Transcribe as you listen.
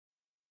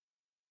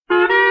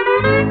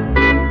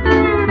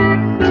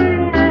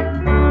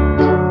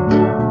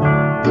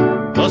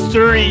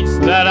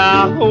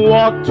I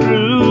walk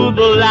through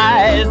the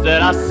lies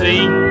that I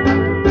sing,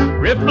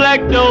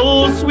 reflect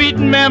those sweet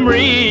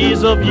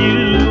memories of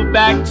you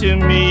back to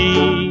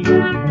me.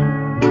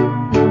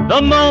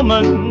 The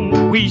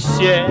moment we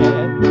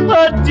shared,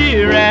 a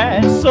dear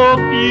and so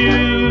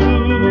few,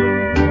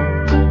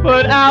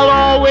 but I'll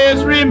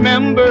always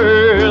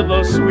remember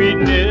the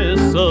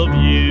sweetness of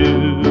you.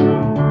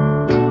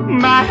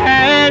 My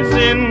hands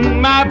in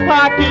my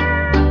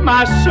pocket,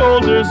 my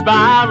shoulders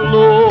bowed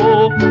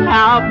low,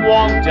 I've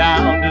walked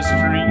down the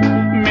street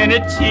many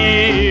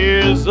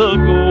years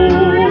ago.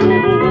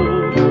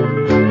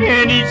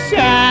 And each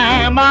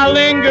time I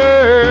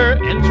linger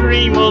and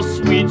dream a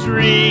sweet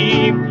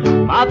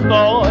dream, my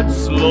thoughts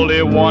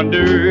slowly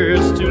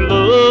wanders to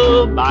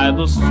love by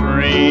the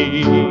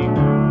stream.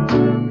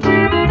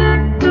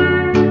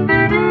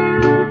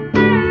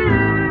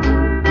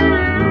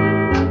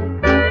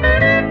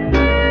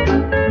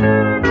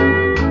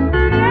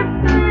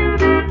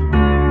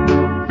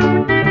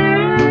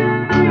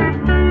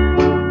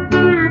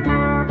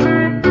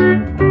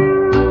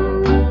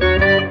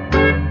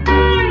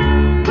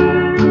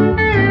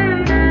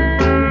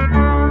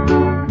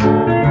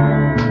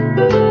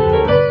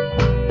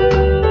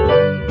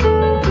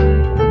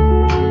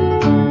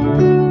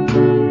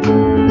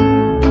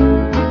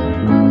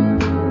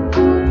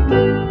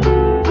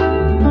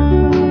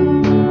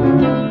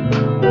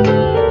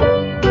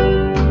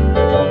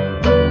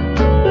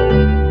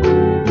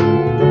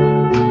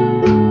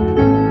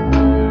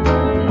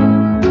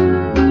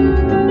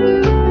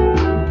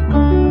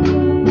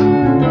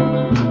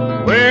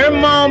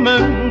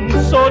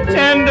 Moments so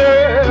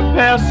tender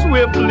pass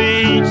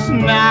swiftly each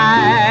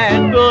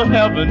night. The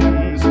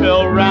heavens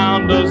fell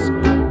round us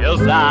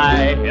as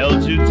I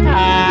held you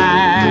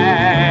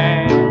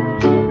tight.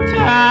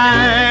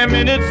 Time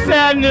in its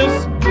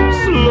sadness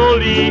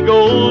slowly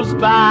goes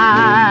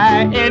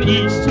by, and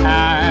each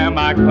time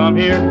I come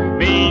here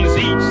means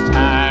each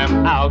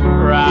time I'll cry.